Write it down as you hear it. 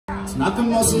It's not the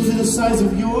muscles or the size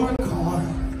of your car.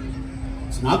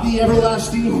 It's not the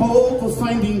everlasting hope of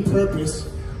finding purpose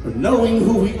or knowing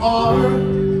who we are.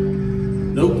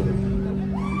 Nope.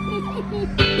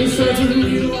 It starts with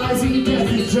realizing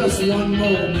death is just one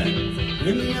moment.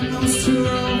 In the end, those two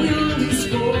are we really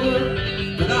score.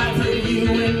 But I pray you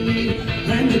and me,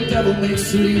 and the devil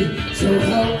makes three. So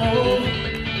how old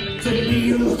to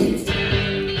be looking for?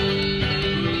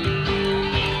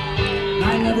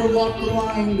 I never walk the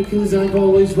line because I've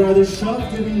always rather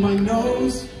shoved it in my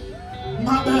nose.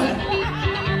 My bad.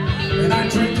 And I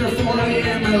drink till 4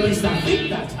 a.m. At least I think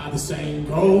that's how the saying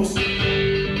goes.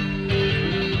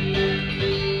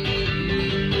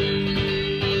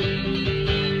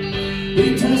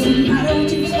 It doesn't matter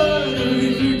what you flirt, or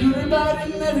if you're good or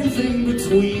bad and everything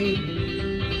between.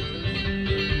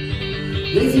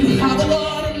 If you have a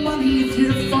lot of money, if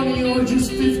you're funny, or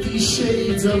just 50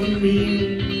 shades of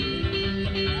mean.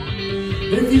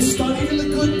 If you studied in the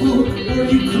good book, or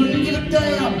you couldn't give a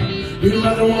damn, you'd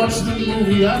rather watch the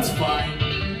movie, that's fine.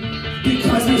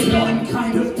 Because there's one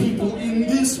kind of people in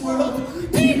this world,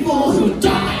 people who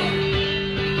die.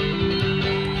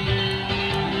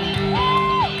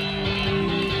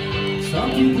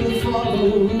 Some people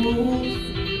follow rules,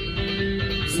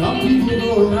 some people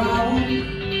go around.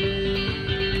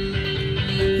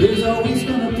 There's always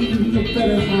gonna be a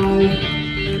better high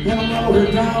and a lower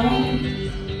down.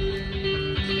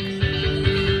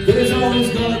 There's always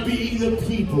gonna be the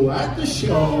people at the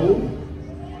show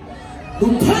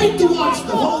who paid to watch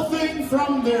the whole thing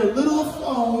from their little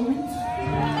phones.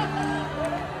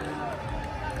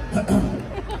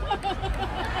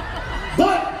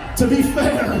 But, to be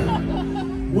fair,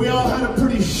 we all had a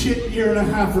pretty shit year and a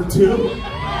half or two.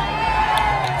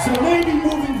 So maybe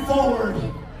moving forward,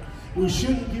 we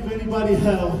shouldn't give anybody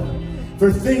hell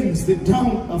for things that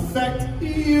don't affect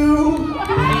you.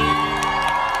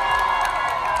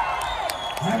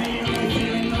 And the only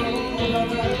thing I know about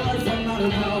that life I'm not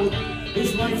about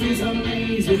is life is a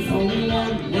maze with only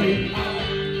one way out.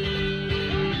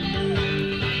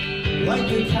 Like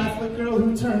the Catholic girl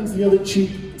who turns the other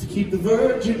cheek to keep the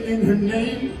virgin in her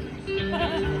name.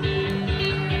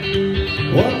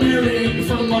 Or marrying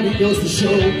for money goes to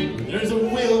show there's a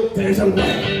will, there's a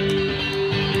way.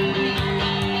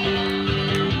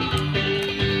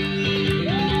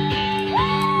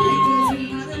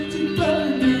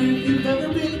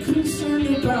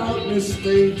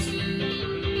 Mistakes.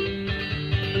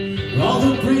 All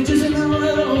the bridges in the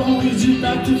road lead you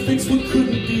back to fix what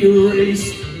couldn't be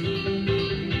erased.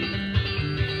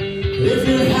 If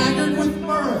you're haggard with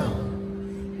myrrh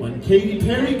when Katy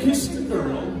Perry kissed a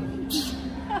girl,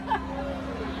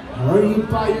 or you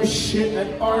buy your shit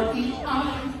at REI,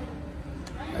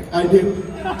 like I do,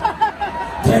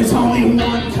 there's only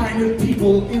one kind of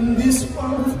people in this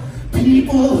world,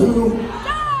 people who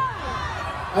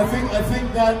I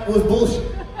think that was bullshit.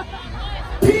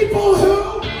 People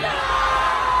who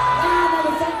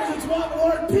motherfuckers, it's one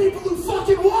word. People who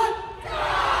fucking what?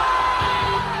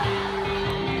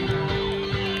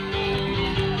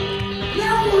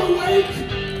 Now we're awake.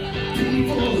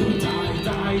 People who die,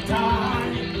 die,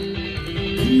 die.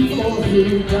 People who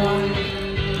die.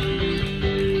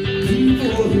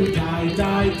 People who die,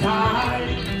 die, die.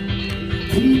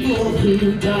 People who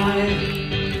die.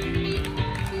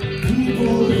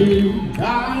 People who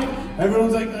die.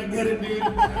 Everyone's like, I get it, dude.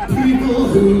 People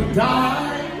who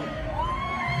die.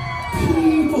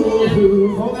 People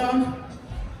who, hold on.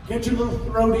 Get your little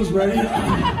throaties ready.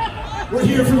 We're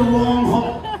here for the long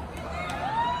haul.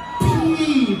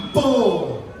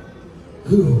 People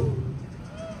who